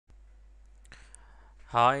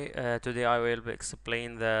Hi, today I will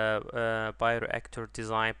explain the bioreactor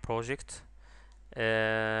design project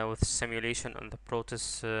with simulation on the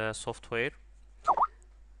Protus software.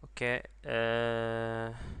 Okay,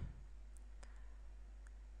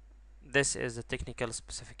 this is the technical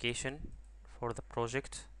specification for the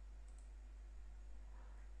project.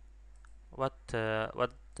 What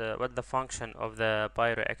the function of the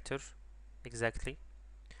bioreactor exactly?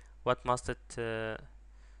 What must it to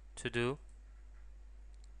do?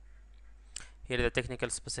 Here the technical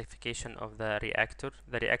specification of the reactor.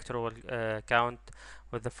 The reactor will count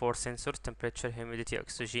with the four sensors: temperature, humidity,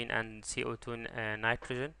 oxygen, and CO2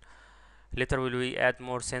 nitrogen. Later will we add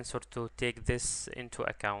more sensors to take this into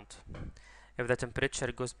account. If the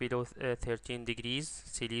temperature goes below 13 degrees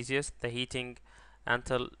Celsius, the heating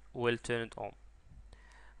until will turn it on.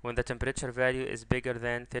 When the temperature value is bigger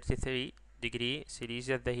than 33 degrees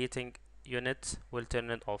Celsius, the heating unit will turn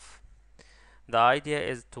it off. The idea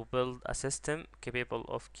is to build a system capable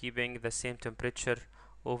of keeping the same temperature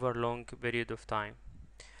over a long period of time.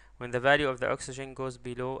 When the value of the oxygen goes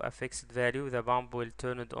below a fixed value, the pump will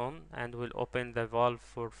turn it on and will open the valve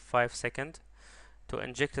for 5 seconds to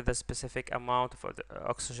inject the specific amount of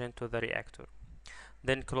oxygen to the reactor.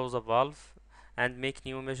 Then close the valve and make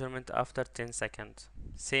new measurement after 10 seconds.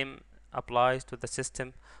 Same applies to the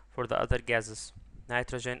system for the other gases,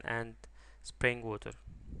 nitrogen and spring water.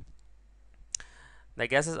 The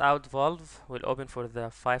gases out valve will open for the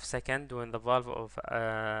 5 seconds when the valve of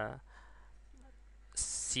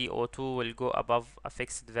CO2 will go above a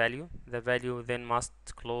fixed value. The value then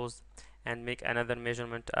must close and make another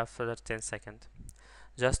measurement after 10 seconds.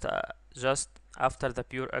 Just after the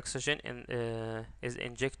pure oxygen is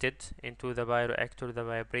injected into the bioreactor, the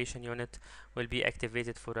vibration unit will be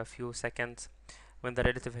activated for a few seconds when the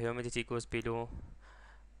relative humidity goes below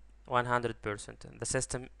 100%. The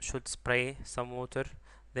system should spray some water,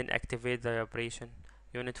 then activate the vibration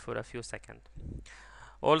unit for a few seconds.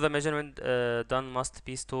 All the measurement done must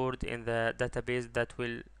be stored in the database that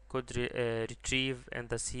will could retrieve in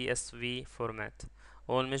the CSV format.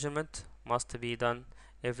 All measurement must be done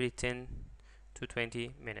every 10 to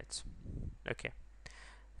 20 minutes. Okay,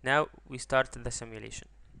 now we start the simulation.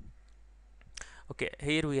 Okay,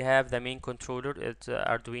 here we have the main controller. It's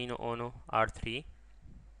Arduino Uno R3.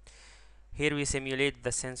 Here we simulate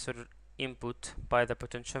the sensor input by the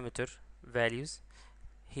potentiometer values.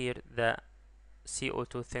 Here the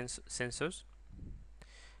CO2 sensors.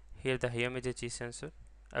 Here the humidity sensor,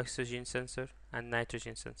 oxygen sensor, and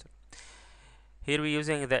nitrogen sensor. Here we're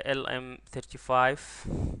using the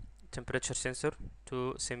LM35 temperature sensor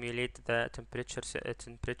to simulate the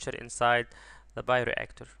temperature inside the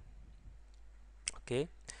bioreactor. Okay.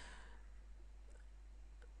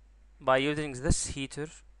 By using this heater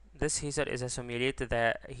is a simulate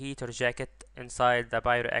the heater jacket inside the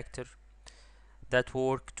bioreactor that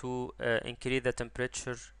work to increase the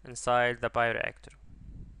temperature inside the bioreactor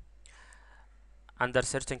under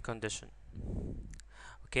certain condition.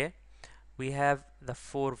 Okay, we have the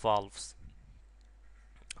four valves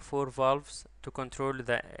to control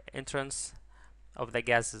the entrance of the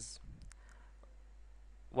gases.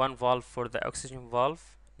 One valve for the oxygen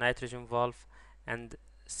valve, nitrogen valve, and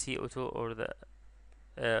CO2 or the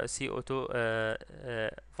CO2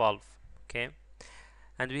 valve. Okay,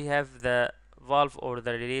 and we have the valve or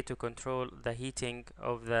the relay to control the heating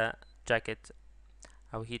of the jacket,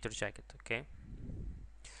 our heater jacket. Okay,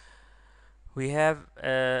 we have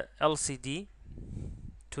LCD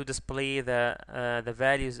to display the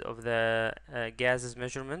values of the gases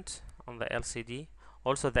measurement on the LCD.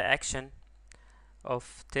 Also the action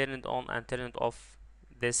of turning on and turning off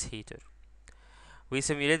this heater. We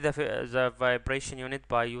simulate the vibration unit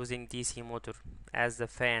by using DC motor as the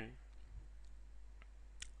fan.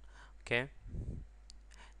 Okay,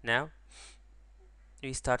 now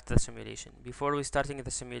we start the simulation. Before we starting the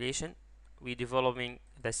simulation, we developing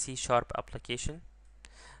the C# application.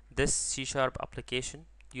 This C# application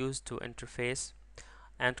used to interface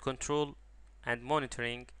and control and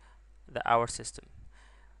monitoring our system.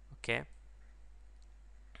 Okay,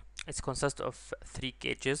 it consists of three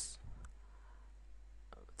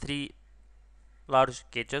large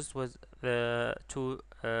gauges with two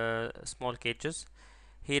small gauges.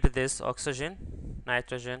 Here this oxygen,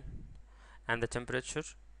 nitrogen, and the temperature.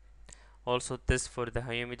 Also this for the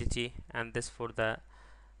humidity and this for the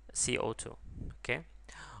CO2. Okay,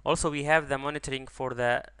 also we have the monitoring for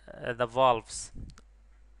the valves,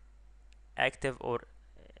 active or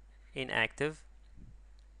inactive.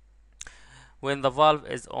 When the valve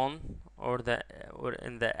is on or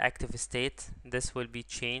in the active state, this will be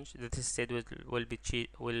changed. This state will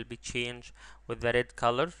be changed with the red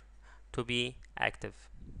color to be active.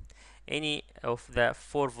 Any of the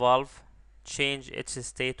four valve change its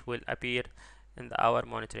state will appear in our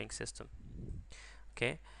monitoring system.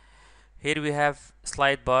 Okay, here we have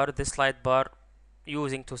slide bar. This slide bar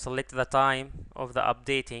using to select the time of the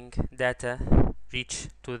updating data reach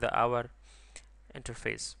to the our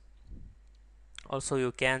interface. Also,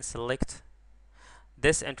 you can select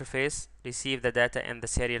this interface receive the data in the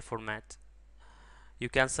serial format. You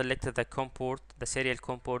can select the COM port, the serial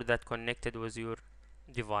COM port that connected with your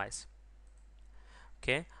device.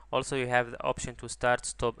 Okay, also you have the option to start,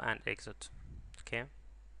 stop, and exit. Okay,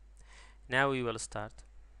 now we will start.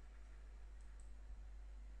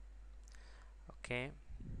 Okay,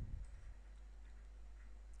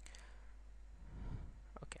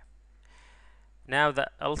 okay, now the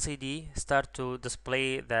LCD start to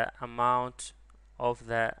display the amount of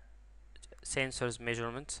the sensor's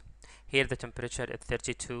measurement. Here the temperature is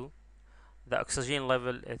 32, the oxygen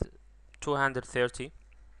level is 230.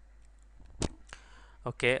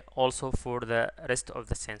 Okay, also for the rest of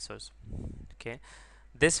the sensors. Okay,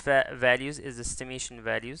 this values is estimation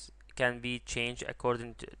values, can be changed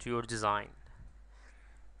according to your design.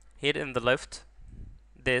 Here in the left,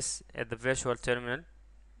 this is the virtual terminal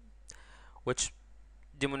which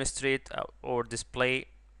demonstrate or display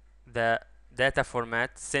the data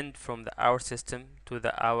format sent from our system to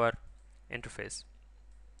our interface.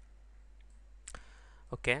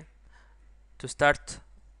 Okay, to start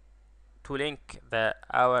to link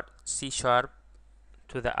our C#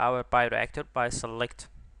 to our bioreactor, by select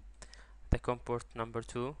the COM port number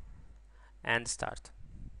 2 and start.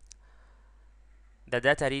 The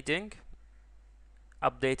data reading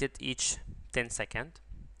updated each 10 seconds.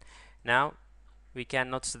 Now we can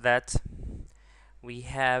notice that we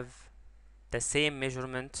have the same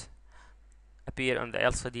measurement appear on the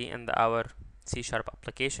LCD in our C#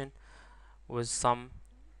 application with some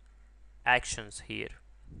actions here.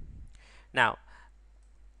 Now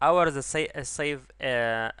our save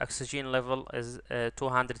oxygen level is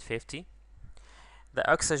 250. The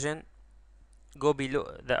oxygen go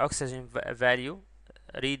below the oxygen value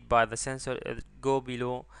read by the sensor go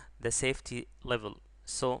below the safety level,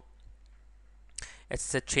 so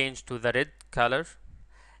it's a change to the red color,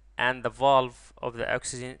 and the valve of the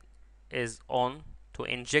oxygen is on to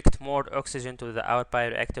inject more oxygen to our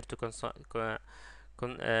bioreactor to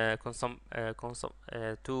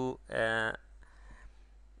to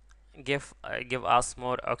give us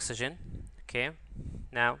more oxygen. Okay,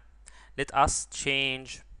 now let us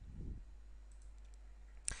change.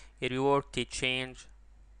 Here we work to change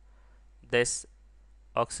this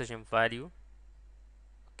oxygen value.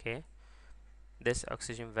 Okay, this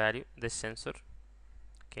oxygen value, this sensor.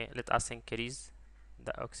 Okay, let us increase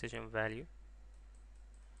the oxygen value.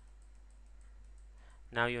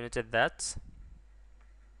 Now you noted that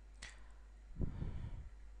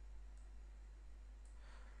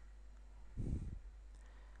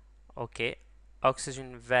okay,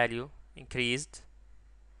 oxygen value increased,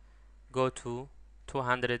 go to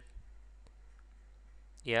 200.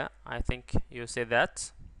 Yeah, I think you say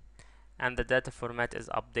that, and the data format is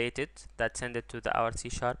updated, that send it to our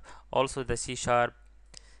C#. Also the C#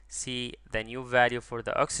 see the new value for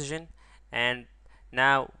the oxygen, and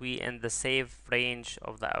now we in the save range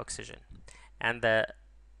of the oxygen, and the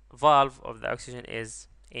valve of the oxygen is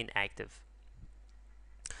inactive.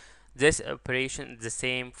 This operation is the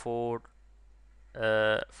same for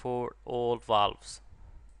all valves.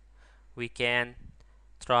 We can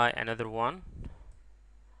try another one.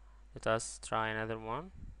 Let us try another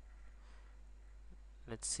one.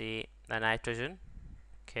 Let's see the nitrogen.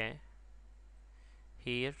 Okay,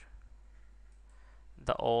 here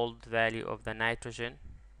the old value of the nitrogen,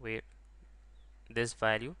 where this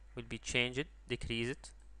value will be changed, decrease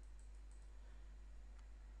it.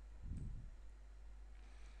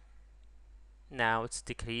 Now it's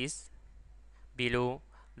decreased below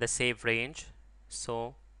the save range,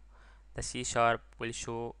 so the C# will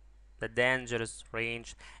show the dangerous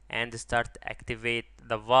range and start to activate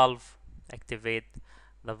the valve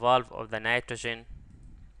of the nitrogen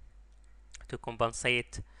to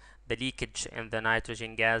compensate the leakage in the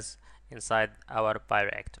nitrogen gas inside our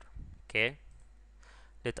bioreactor. Okay,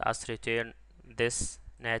 let us return this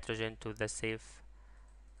nitrogen to the safe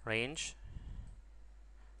range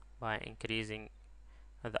by increasing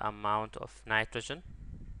the amount of nitrogen.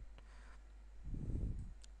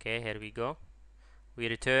 Okay, here we go. We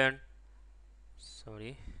return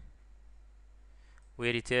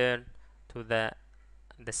to the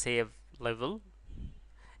save level,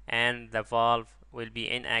 and the valve will be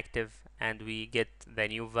inactive, and we get the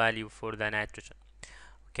new value for the nitrogen.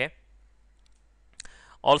 Okay,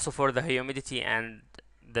 also for the humidity and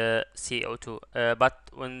the CO2. But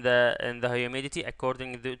when the in the humidity,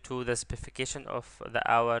 according to the specification of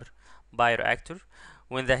our bioreactor,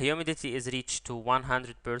 when the humidity is reached to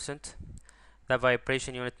 100%, the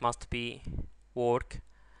vibration unit must be work.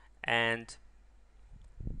 And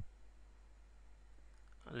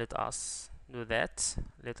let us do that.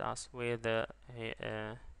 Let us weigh the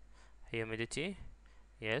humidity.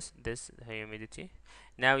 Yes, this humidity.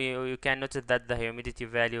 Now you can notice that the humidity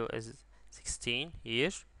value is 16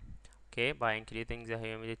 here. Okay, by increasing the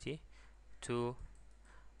humidity to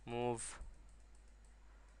move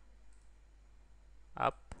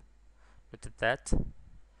up. Look at that.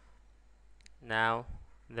 Now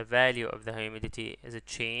the value of the humidity is a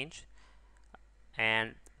change,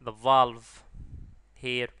 and the valve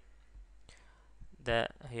here, the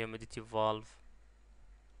humidity valve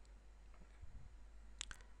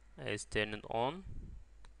is turned on.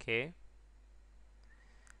 Okay,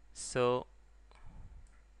 so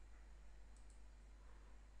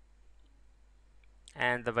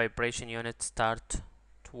and the vibration unit start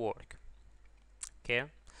to work. Okay,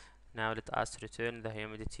 now let us return the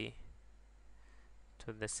humidity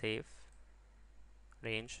to the safe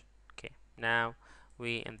range. Okay, now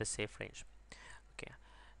we in the safe range. Okay,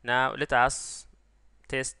 now let us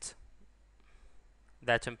test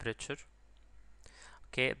the temperature.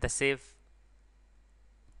 Okay, the safe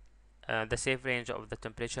range of the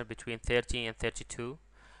temperature between 30 and 32.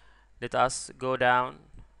 Let us go down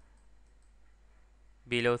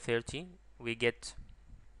below 30. We get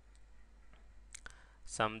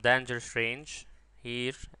some dangerous range.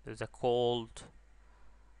 Here is a cold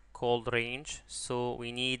range, so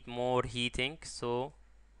we need more heating. So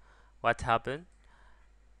what happened?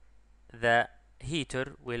 The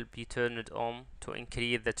heater will be turned on to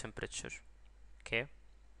increase the temperature. Okay,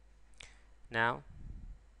 now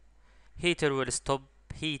heater will stop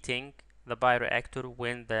heating the bioreactor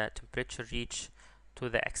when the temperature reach to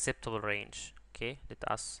the acceptable range. Okay, let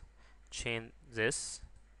us change this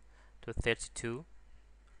to 32.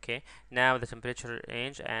 Okay, now the temperature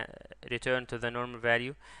range return to the normal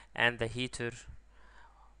value, and the heater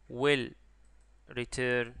will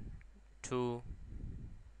return to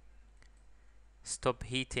stop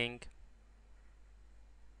heating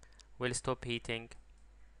will stop heating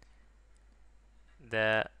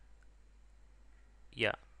the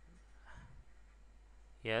yeah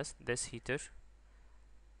yes, this heater.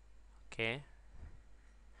 Okay,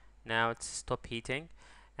 now it's stop heating,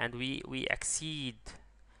 and we exceed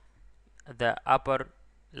the upper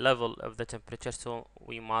level of the temperature, so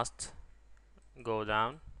we must go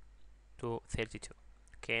down to 32.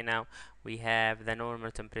 Okay, now we have the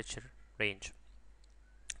normal temperature range.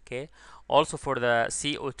 Okay, also for the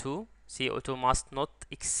CO2 must not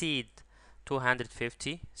exceed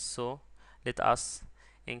 250, so let us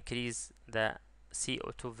increase the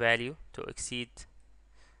CO2 value to exceed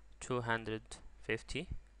 250.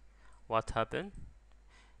 What happened?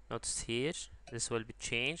 Notice here, this will be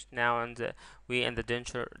changed now, and we in the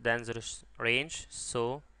dangerous range.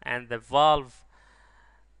 So, and the valve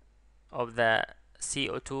of the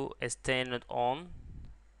CO2 is turned on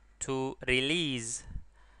to release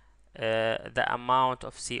the amount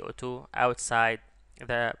of CO2 outside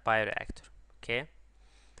the bioreactor. Okay,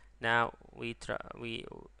 now we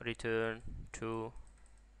return to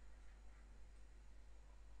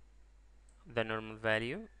the normal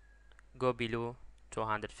value, go below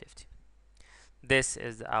 250. This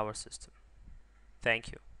is our system.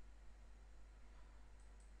 Thank you.